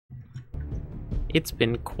It's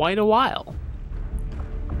been quite a while.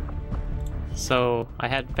 So I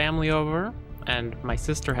had family over, and my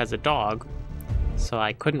sister has a dog, so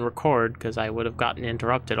I couldn't record because I would have gotten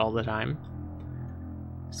interrupted all the time.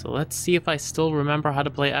 So let's see if I still remember how to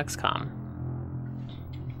play XCOM.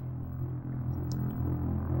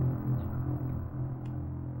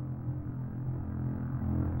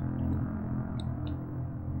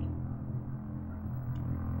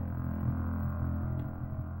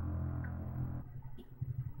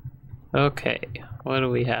 Okay, what do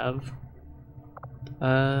we have?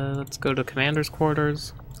 Let's go to Commander's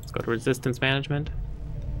Quarters. Let's go to Resistance Management.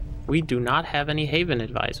 We do not have any Haven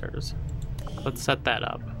Advisors. Let's set that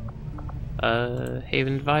up.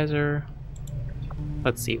 Haven Advisor.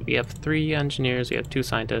 Let's see, we have 3 engineers, we have 2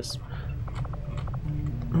 scientists.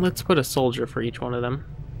 Let's put a soldier for each one of them.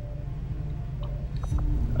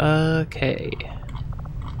 Okay.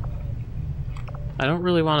 I don't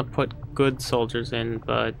really want to put good soldiers in,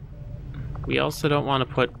 but we also don't want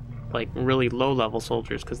to put like really low-level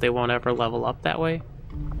soldiers because they won't ever level up that way.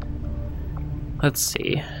 Let's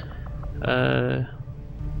see.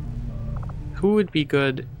 Who would be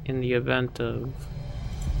good in the event of...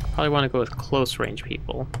 Probably want to go with close-range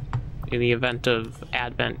people in the event of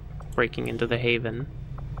Advent breaking into the Haven.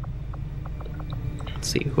 Let's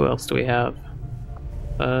see, who else do we have?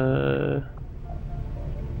 I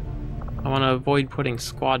want to avoid putting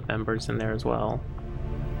squad members in there as well.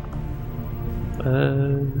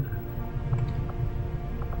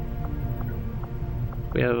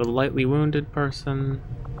 We have a lightly wounded person.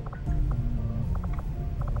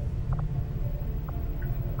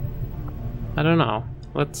 I don't know.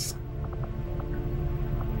 Let's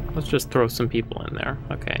just throw some people in there.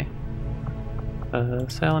 Okay.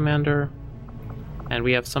 Salamander. And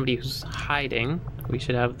we have somebody who's hiding. We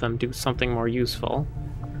should have them do something more useful.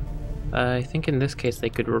 I think in this case they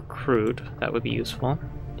could recruit. That would be useful.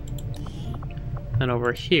 And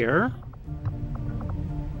over here,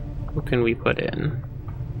 who can we put in?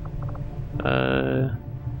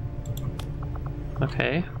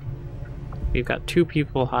 Okay. We've got 2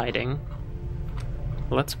 people hiding.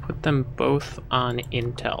 Let's put them both on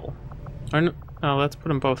Intel. Or no, let's put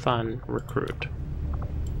them both on Recruit.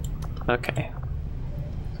 Okay.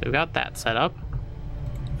 So we've got that set up.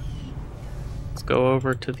 Let's go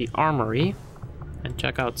over to the Armory and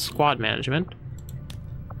check out Squad Management.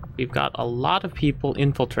 We've got a lot of people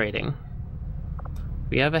infiltrating.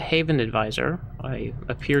 We have a Haven Advisor. I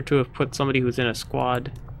appear to have put somebody who's in a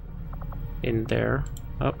squad in there.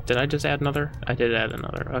 Oh, did I just add another? I did add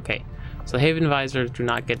another. Okay. So Haven Advisors do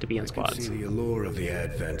not get to be in squads. I can see the allure of the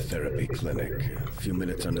Advent Therapy Clinic. A few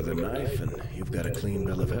minutes under the knife and you've got a clean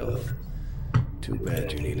bill of health. Too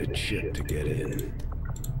bad you need a chip to get in.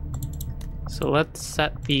 So let's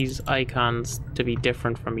set these icons to be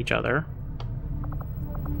different from each other.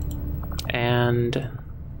 And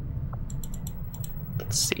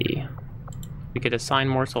let's see. We could assign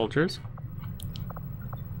more soldiers.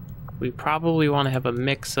 We probably want to have a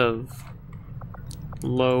mix of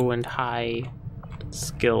low and high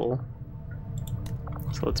skill.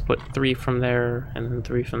 So let's put 3 from there and then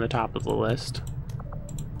 3 from the top of the list.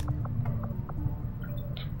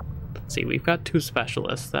 Let's see, we've got 2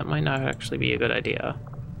 specialists. That might not actually be a good idea.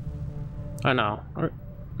 Oh no.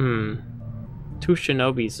 2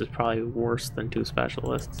 shinobis is probably worse than 2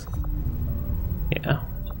 specialists. Yeah.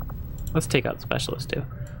 Let's take out the specialist too.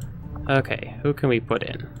 Okay, who can we put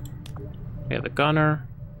in? We have a gunner.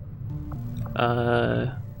 We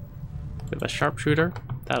have a sharpshooter.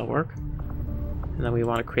 That'll work. And then we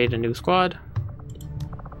want to create a new squad.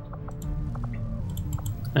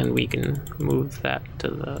 And we can move that to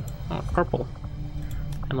the purple.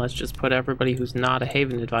 And let's just put everybody who's not a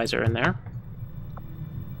Haven Advisor in there.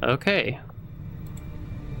 Okay.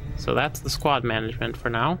 So that's the squad management for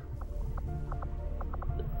now.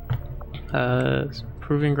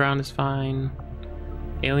 Proving ground is fine.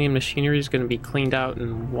 Alien machinery is going to be cleaned out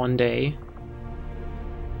in 1 day.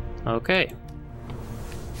 Okay.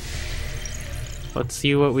 Let's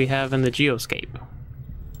see what we have in the geoscape.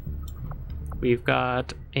 We've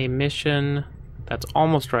got a mission that's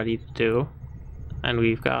almost ready to do. And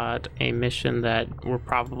we've got a mission that we're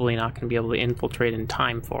probably not going to be able to infiltrate in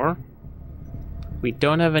time for. We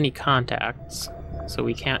don't have any contacts, so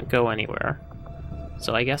we can't go anywhere.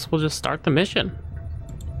 So I guess we'll just start the mission.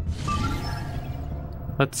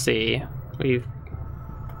 Let's see. We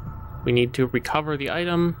need to recover the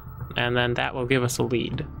item, and then that will give us a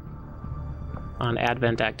lead on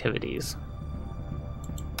Advent activities.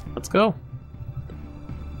 Let's go.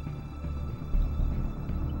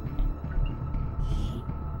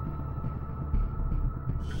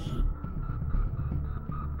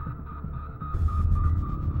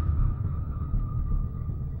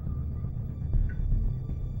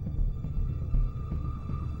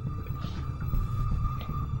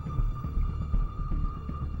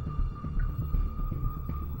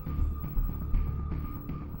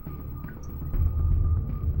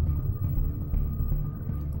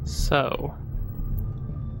 So,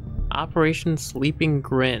 Operation Sleeping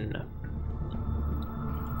Grin.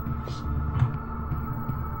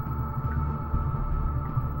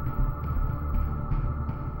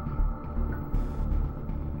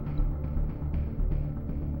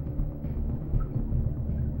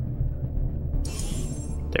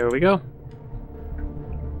 There we go.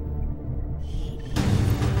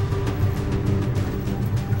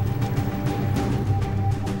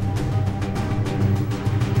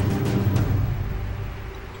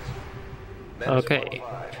 Okay.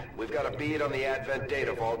 We've got a bead on the Advent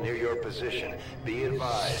data vault near your position. Be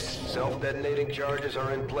advised, self-detonating charges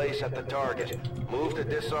are in place at the target. Move to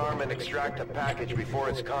disarm and extract the package before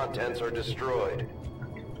its contents are destroyed.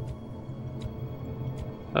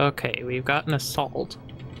 Okay, we've got an assault.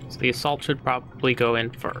 So the assault should probably go in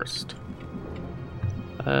first.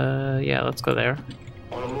 Yeah, let's go there.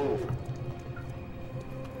 On a move.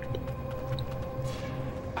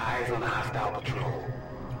 Eyes on the hostile patrol.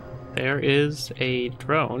 There is a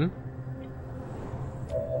drone.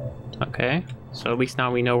 Okay, so at least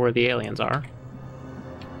now we know where the aliens are.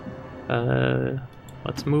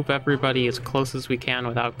 Let's move everybody as close as we can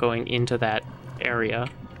without going into that area.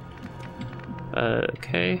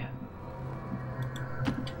 Okay.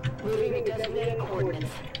 Moving to designated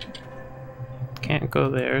coordinates. Can't go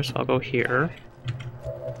there, so I'll go here.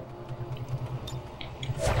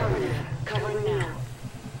 Affirmative. Covering now.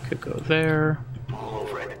 Could go there. All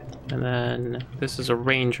over it. And then this is a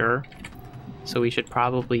ranger, so we should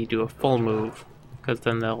probably do a full move, because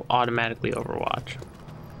then they'll automatically overwatch.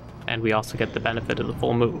 And we also get the benefit of the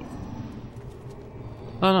full move.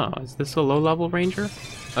 Oh no, is this a low-level ranger?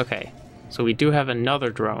 Okay, so we do have another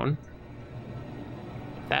drone.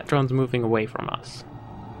 That drone's moving away from us.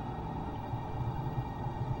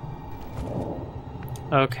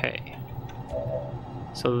 Okay.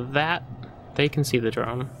 So that, they can see the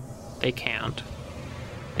drone. They can't.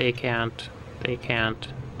 They can't. They can't.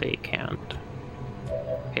 They can't.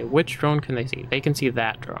 Okay, which drone can they see? They can see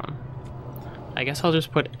that drone. I guess I'll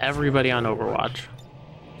just put everybody on Overwatch.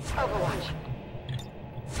 Overwatch.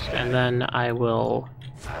 And then I will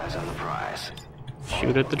Eyes on the prize.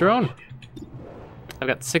 shoot at the drone. I've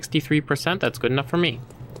got 63%, that's good enough for me.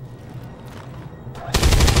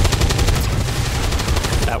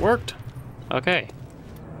 That worked. Okay.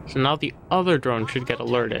 So now the other drone should get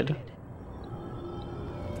alerted.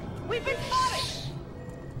 We've been spotted.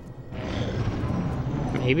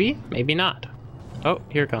 Maybe, maybe not. Oh,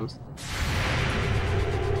 here it comes.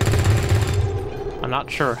 I'm not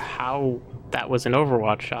sure how that was an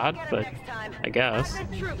Overwatch shot, but I guess.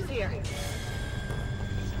 Advent troops here.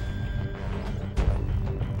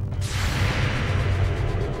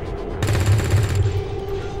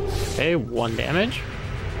 Okay, 1 damage.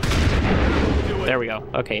 There we go.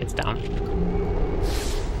 Okay, it's down.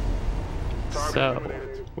 So,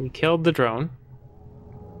 we killed the drone.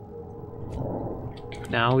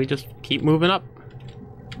 Now we just keep moving up.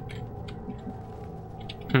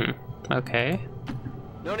 Okay.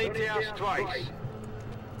 No need to ask twice.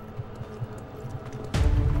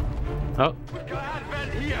 Oh,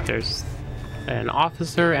 there's an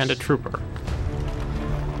officer and a trooper.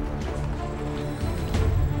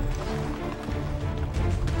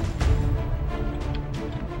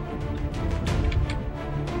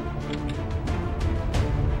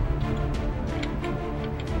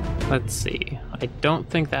 Let's see. I don't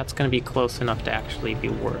think that's going to be close enough to actually be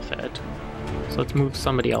worth it. So let's move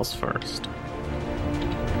somebody else first.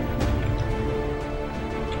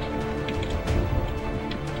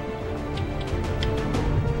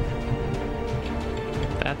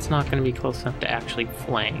 That's not going to be close enough to actually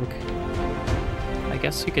flank. I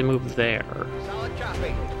guess we can move there. Solid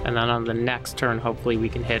copy. And then on the next turn, hopefully we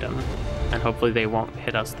can hit them. And hopefully they won't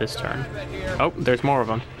hit us this turn. Oh, there's more of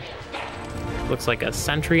them. Looks like a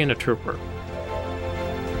sentry and a trooper.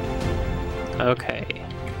 Okay.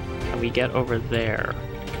 Can we get over there?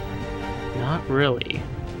 Not really.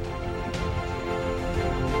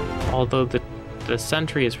 Although the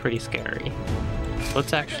sentry is pretty scary.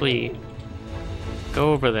 Let's actually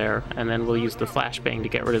go over there, and then we'll use the flashbang to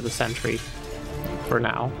get rid of the sentry for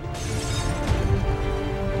now.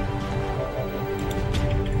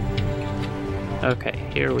 Okay,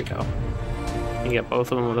 here we go. You get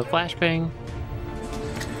both of them with a flashbang.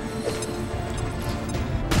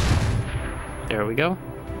 There we go.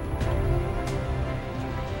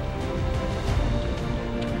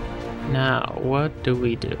 Now, what do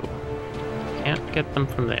we do? Can't get them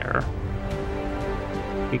from there.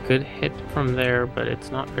 We could hit from there, but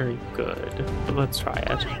it's not very good. But let's try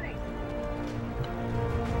it.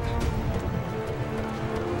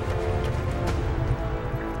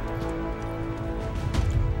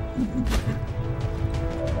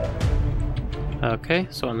 Okay,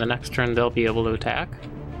 so on the next turn they'll be able to attack.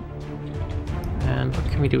 And what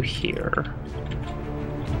can we do here?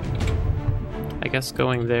 I guess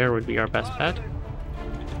going there would be our best bet.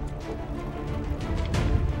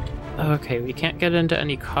 Okay, we can't get into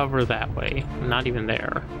any cover that way. Not even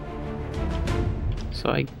there. So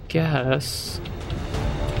I guess...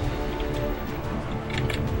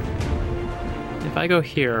 if I go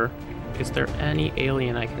here, is there any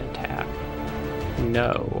alien I can attack?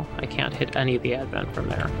 No, I can't hit any of the advent from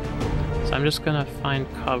there. So I'm just gonna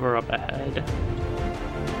find cover up ahead.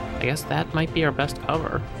 I guess that might be our best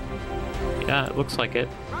cover. Yeah, it looks like it.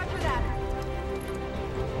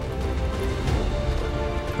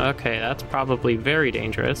 Okay, that's probably very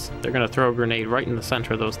dangerous. They're gonna throw a grenade right in the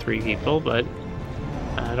center of those three people, but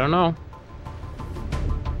I don't know.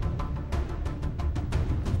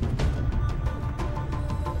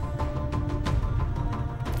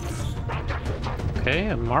 Okay,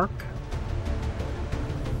 a Mark.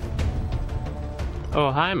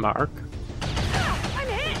 Oh, hi, Mark. I'm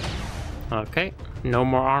hit! Okay, no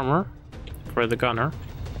more armor for the gunner.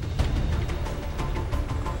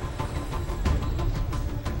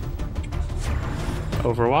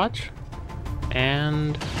 Overwatch,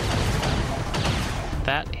 and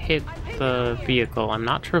that hit the vehicle. I'm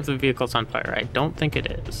not sure if the vehicle's on fire. I don't think it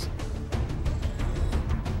is.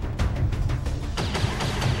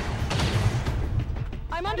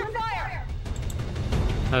 I'm under fire!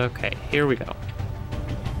 Okay, here we go.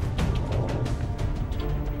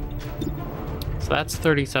 So that's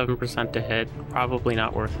 37% to hit. Probably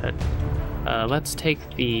not worth it. Let's take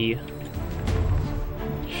the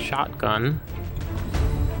shotgun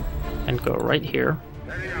and go right here.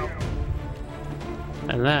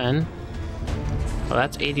 And then, well,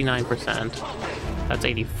 that's 89%. That's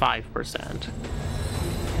 85%.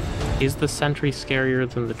 Is the sentry scarier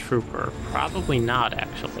than the trooper? Probably not,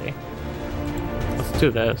 actually. Let's do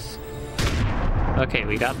this. Okay,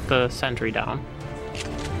 we got the sentry down.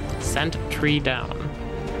 Sentry down.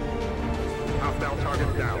 Hostile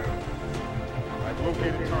target down. I've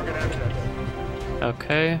located target access.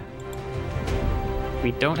 Okay.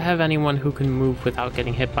 We don't have anyone who can move without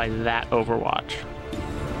getting hit by that Overwatch.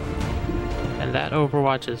 And that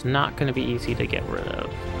Overwatch is not going to be easy to get rid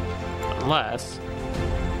of. Unless...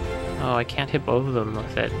 oh, I can't hit both of them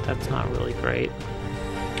with it. That's not really great.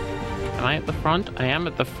 Am I at the front? I am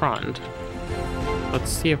at the front. Let's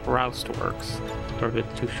see if Roust works. Or if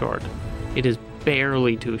it's too short. It is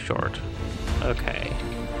barely too short. Okay.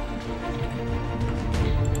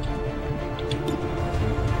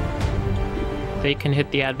 They can hit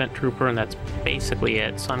the Advent Trooper, and that's basically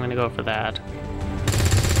it, so I'm going to go for that.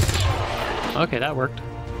 Okay, that worked.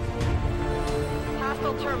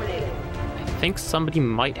 Hostile terminated. I think somebody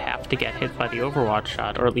might have to get hit by the Overwatch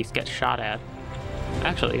shot, or at least get shot at.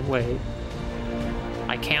 Actually, wait.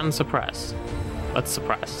 I can suppress. Let's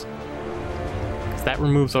suppress. Because that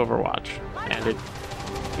removes Overwatch, and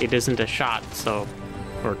it isn't a shot, so...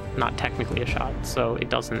 or not technically a shot, so it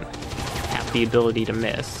doesn't have the ability to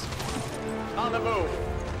miss. On the move.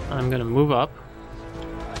 I'm gonna move up.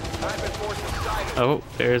 Oh,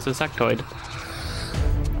 there's a sectoid.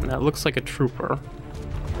 And that looks like a trooper.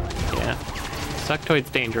 Yeah.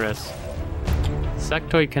 Sectoid's dangerous.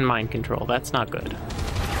 Sectoid can mind control. That's not good.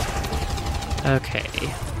 Okay.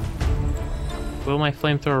 Will my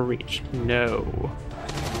flamethrower reach? No.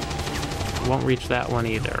 Won't reach that one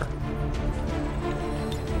either.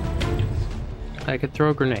 I could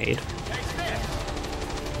throw a grenade.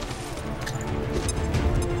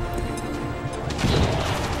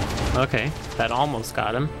 Okay, that almost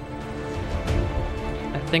got him.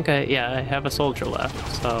 I think I have a soldier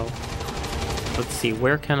left, so... let's see,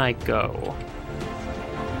 where can I go?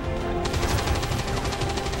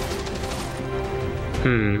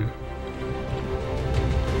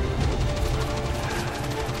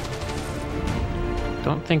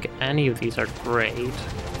 Don't think any of these are great.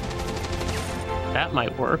 That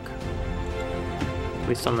might work. At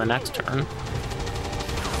least on the next turn.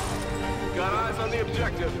 Got eyes on the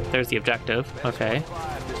objective. There's the objective, okay.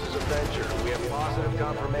 This is Avenger. We have positive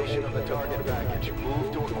confirmation of the target package.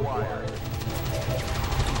 Move to acquire.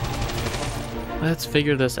 Let's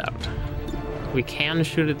figure this out. We can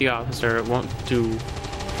shoot at the officer. It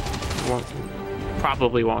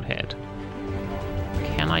probably won't hit.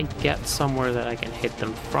 Can I get somewhere that I can hit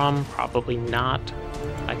them from? Probably not.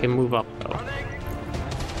 I can move up though.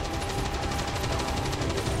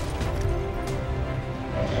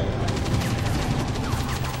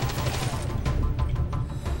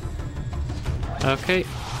 Okay,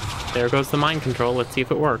 there goes the mind control. Let's see if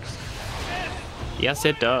it works. Yes,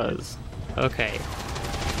 it does. Okay.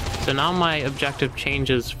 So now my objective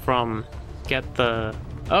changes from get the...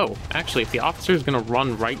 Oh, actually, if the officer's gonna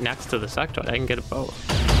run right next to the sectoid, I can get it both.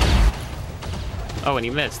 Oh, and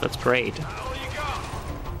he missed. That's great.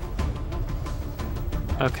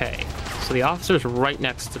 Okay, so the officer's right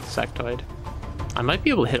next to the sectoid. I might be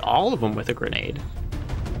able to hit all of them with a grenade.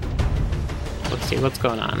 Let's see what's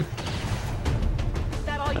going on.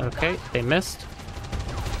 Okay, they missed.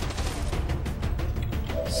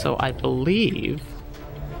 So I believe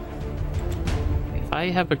if I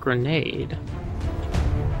have a grenade,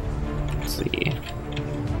 let's see.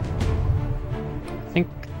 I think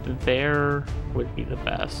there would be the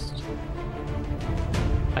best.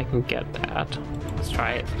 I can get that. Let's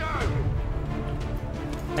try it.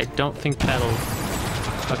 I don't think that'll...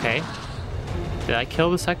 Okay. Did I kill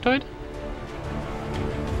the sectoid?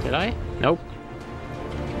 Did I? Nope.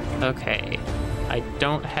 Okay. I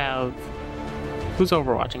don't have... Who's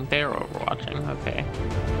overwatching? They're overwatching. Okay.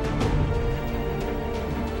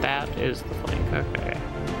 That is the flank. Okay.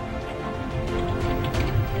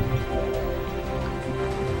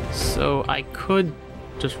 So I could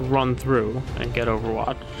just run through and get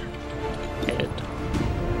Overwatch hit.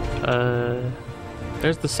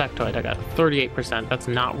 There's the sectoid. I got 38%. That's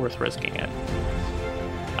not worth risking it.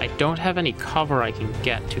 I don't have any cover I can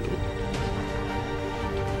get to.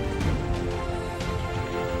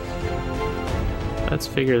 Let's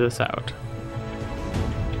figure this out.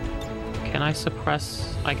 Can I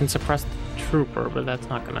suppress... I can suppress the trooper, but that's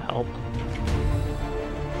not going to help.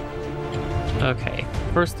 Okay,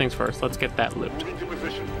 first things first, let's get that loot.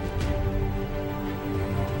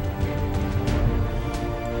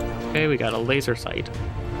 Okay, we got a laser sight.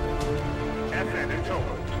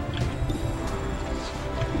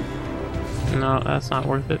 No, that's not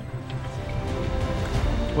worth it.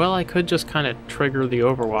 Well, I could just kind of trigger the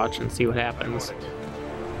Overwatch and see what happens.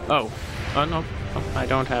 Oh. Oh, no. Oh, I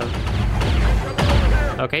don't have...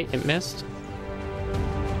 Okay, it missed.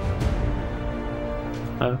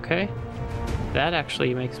 Okay. That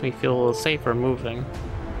actually makes me feel a little safer moving.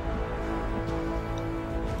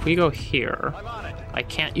 If we go here, I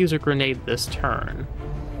can't use a grenade this turn,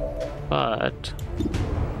 but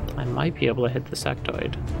I might be able to hit the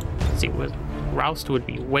sectoid. Let's see, Roust would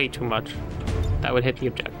be way too much. That would hit the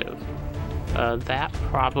objective. That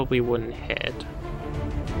probably wouldn't hit.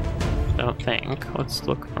 Don't think. Let's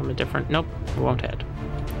look from a different... Nope, it won't hit.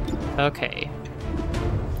 Okay.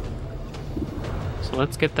 So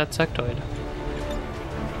let's get that sectoid.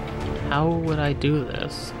 How would I do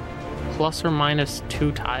this? Plus or minus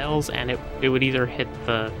 2 tiles, and it would either hit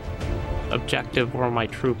the objective or my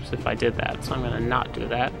troops if I did that, so I'm gonna not do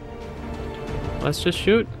that. Let's just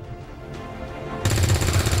shoot.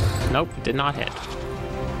 Nope, it did not hit.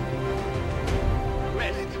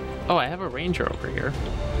 Oh, I have a ranger over here.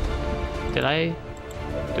 Did I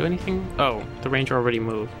do anything? Oh, the ranger already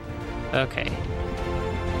moved. Okay.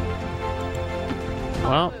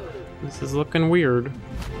 Well, this is looking weird.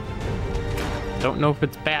 Don't know if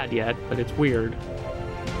it's bad yet, but it's weird.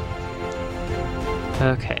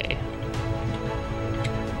 Okay.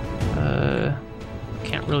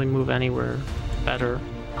 Can't really move anywhere better.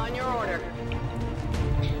 On your order.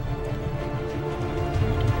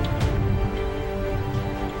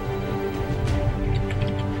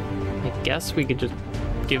 I guess we could just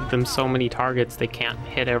give them so many targets they can't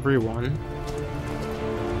hit everyone.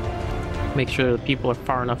 Make sure the people are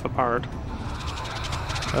far enough apart.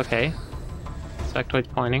 Okay. Sectoid's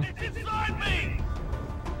pointing.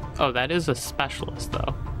 Oh, that is a specialist,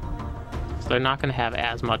 though. So they're not going to have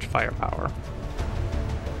as much firepower.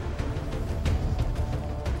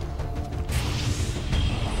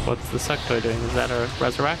 What's the sectoid doing? Is that a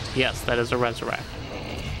resurrect? Yes, that is a resurrect.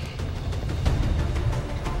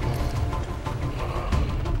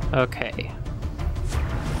 Okay.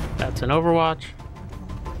 That's an Overwatch.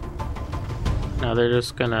 Now they're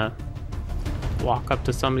just gonna walk up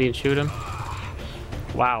to somebody and shoot him.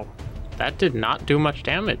 Wow, that did not do much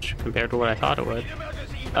damage compared to what I thought it would.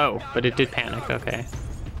 Oh, but it did panic, okay.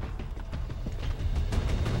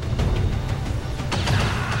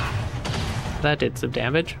 That did some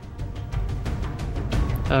damage.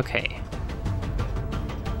 Okay.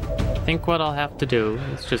 I think what I'll have to do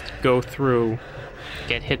is just go through,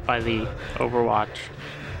 get hit by the Overwatch.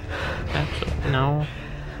 Actually, no.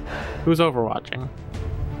 Who's overwatching?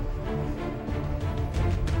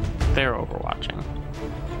 They're overwatching.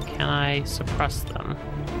 Can I suppress them?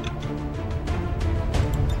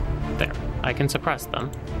 There. I can suppress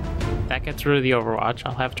them. That gets rid of the Overwatch.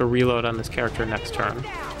 I'll have to reload on this character next turn.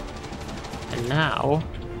 And now,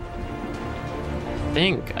 I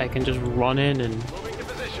think I can just run in and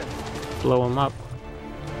blow him up.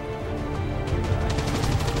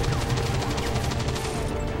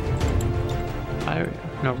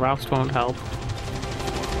 No, Roust won't help.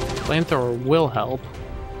 Flamethrower will help.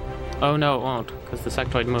 Oh no, it won't, because the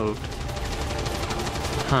sectoid moved.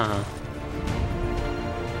 Huh.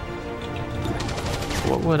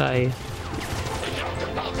 What would I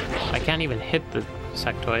can't even hit the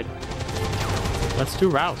sectoid. Let's do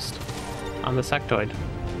Roust on the sectoid.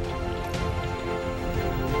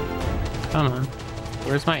 Come on.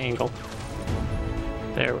 Where's my angle?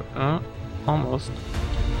 There. Almost.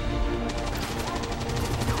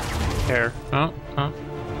 There.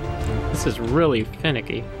 This is really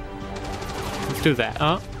finicky. Let's do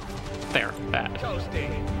that. There. That.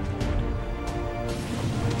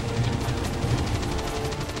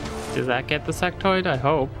 Does that get the sectoid? I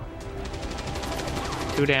hope.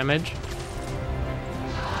 2 damage.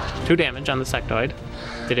 2 damage on the sectoid.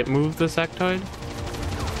 Did it move the sectoid?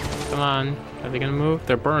 Come on. Are they gonna move?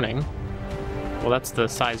 They're burning. Well, that's the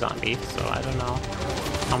Psy zombie, so I don't know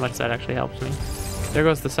how much that actually helps me. There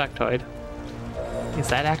goes the sectoid. Is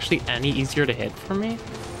that actually any easier to hit for me?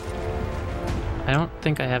 I don't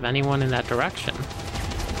think I have anyone in that direction.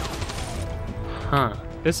 Huh.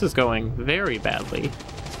 This is going very badly.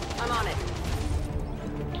 I'm on it.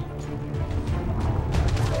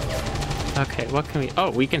 Okay, what can we... Oh,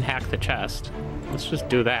 we can hack the chest. Let's just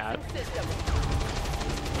do that. System.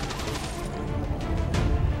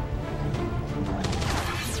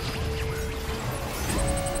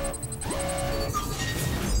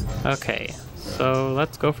 Okay, so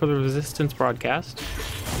let's go for the resistance broadcast.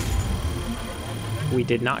 We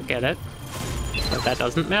did not get it, but that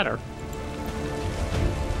doesn't matter.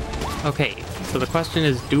 Okay, so the question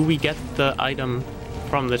is, do we get the item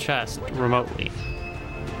from the chest remotely?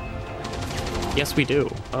 Yes, we do.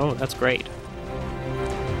 Oh, that's great.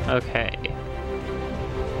 Okay.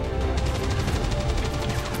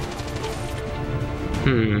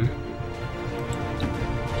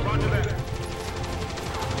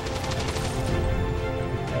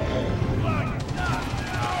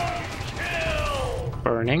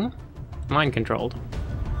 Burning? Mind controlled.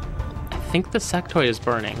 I think the sectoid is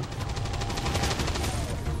burning.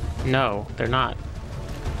 No, they're not.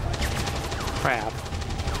 Crap.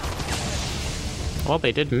 Well,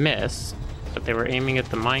 they did miss, but they were aiming at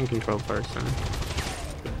the mind control person.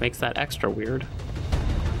 Makes that extra weird.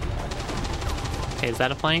 Okay, is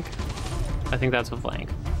that a flank? I think that's a flank.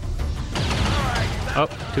 Oh,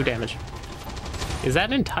 2 damage. Is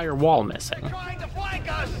that entire wall missing? Trying to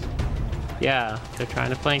flank us! Yeah, they're trying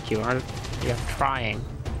to flank you, aren't they? Yeah, trying.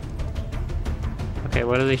 Okay,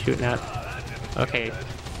 what are they shooting at? Okay.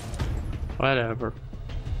 Whatever.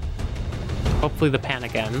 Hopefully the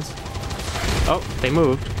panic ends. Oh, they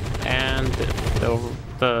moved. And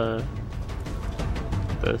the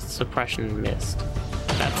suppression missed.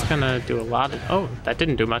 That's gonna do a lot of... Oh, that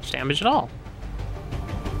didn't do much damage at all.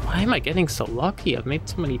 Why am I getting so lucky? I've made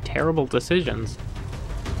so many terrible decisions.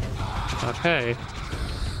 Okay.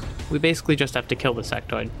 We basically just have to kill the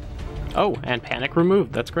sectoid. Oh, and panic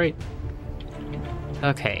removed. That's great.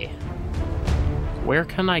 Okay. Where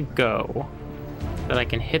can I go that I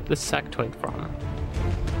can hit the sectoid from?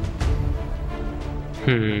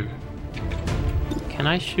 Can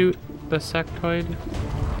I shoot the sectoid?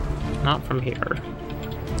 Not from here.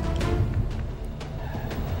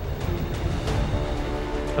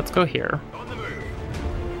 Let's go here.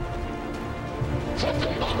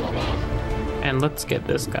 And let's get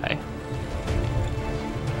this guy.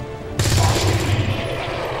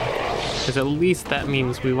 Because at least that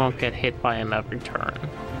means we won't get hit by him every turn.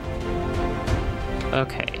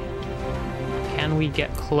 Okay. Can we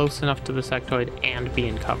get close enough to the sectoid and be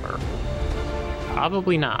in cover?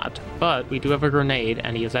 Probably not, but we do have a grenade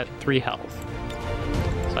and he is at 3 health.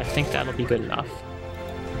 So I think that'll be good enough.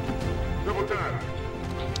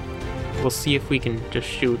 We'll see if we can just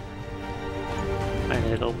shoot and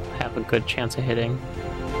it'll have a good chance of hitting.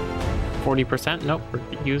 40%? Nope, we're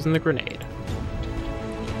using the grenade.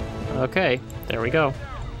 Okay, there we go.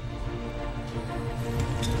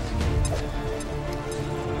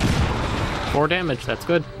 Four damage, that's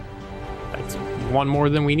good. That's 1 more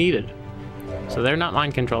than we needed. So they're not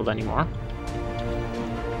mind controlled anymore.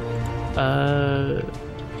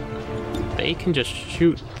 They can just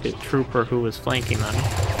shoot the trooper who was flanking them,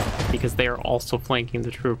 because they are also flanking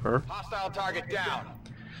the trooper. Hostile target down.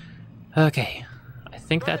 Okay, I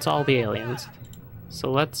think that's all the aliens. So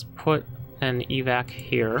let's put an evac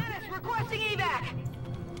here. Menace requesting evac.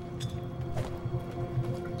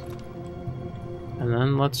 And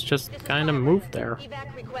then let's just kind of move there.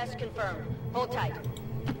 Evac request confirmed. Hold tight.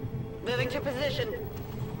 Moving to position.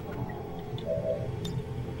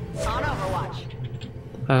 On Overwatch.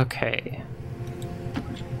 Okay.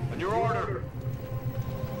 On your order.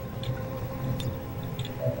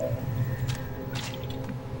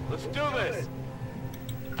 do this!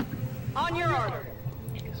 On your order.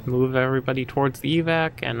 Just move everybody towards the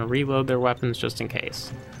evac and reload their weapons just in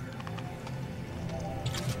case.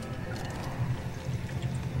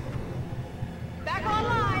 Back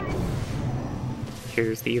online.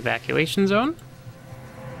 Here's the evacuation zone.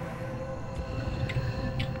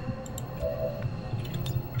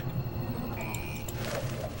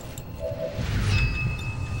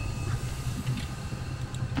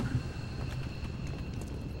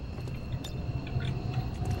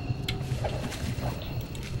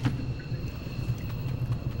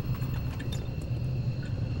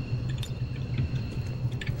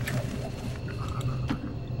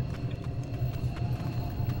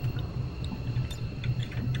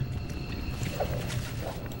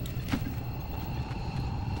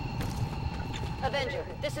 Avenger,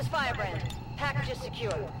 this is Firebrand. Package is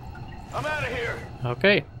secure. I'm out of here!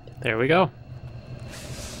 Okay, there we go.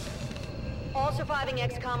 All surviving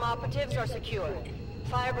XCOM operatives are secure.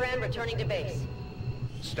 Firebrand returning to base.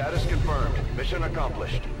 Status confirmed. Mission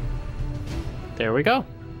accomplished. There we go.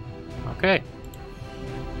 Okay.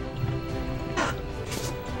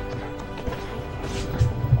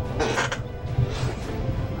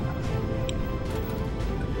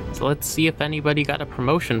 So let's see if anybody got a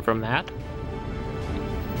promotion from that.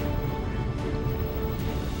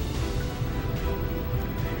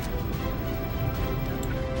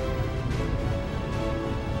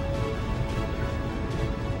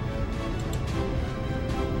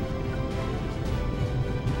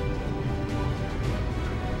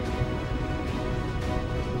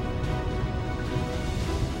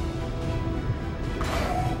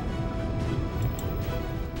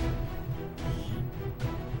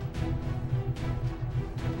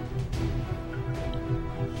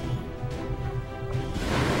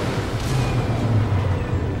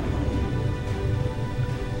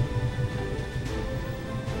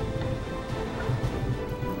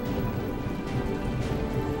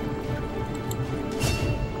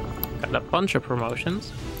 A bunch of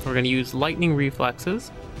promotions. We're going to use lightning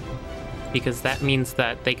reflexes because that means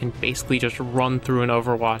that they can basically just run through an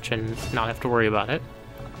Overwatch and not have to worry about it.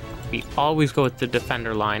 We always go with the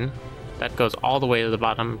defender line. That goes all the way to the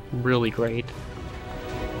bottom. Really great.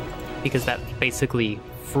 Because that's basically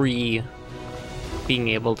free being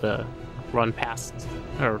able to run past,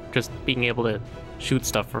 or just being able to shoot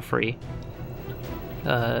stuff for free.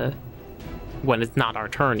 When it's not our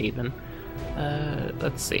turn even.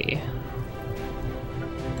 Let's see.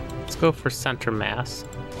 Let's go for center mass.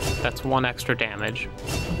 That's 1 extra damage.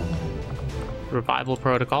 Revival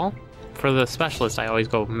protocol. For the specialist, I always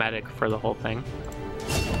go medic for the whole thing.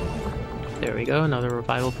 There we go, another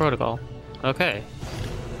revival protocol. Okay.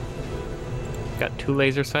 Got 2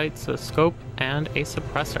 laser sights, a scope, and a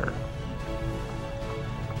suppressor.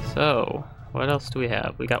 So, what else do we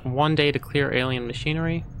have? We got 1 day to clear alien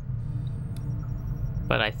machinery.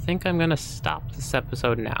 But I think I'm gonna stop this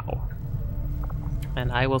episode now. And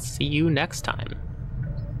I will see you next time.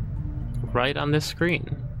 Right on this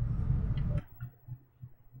screen.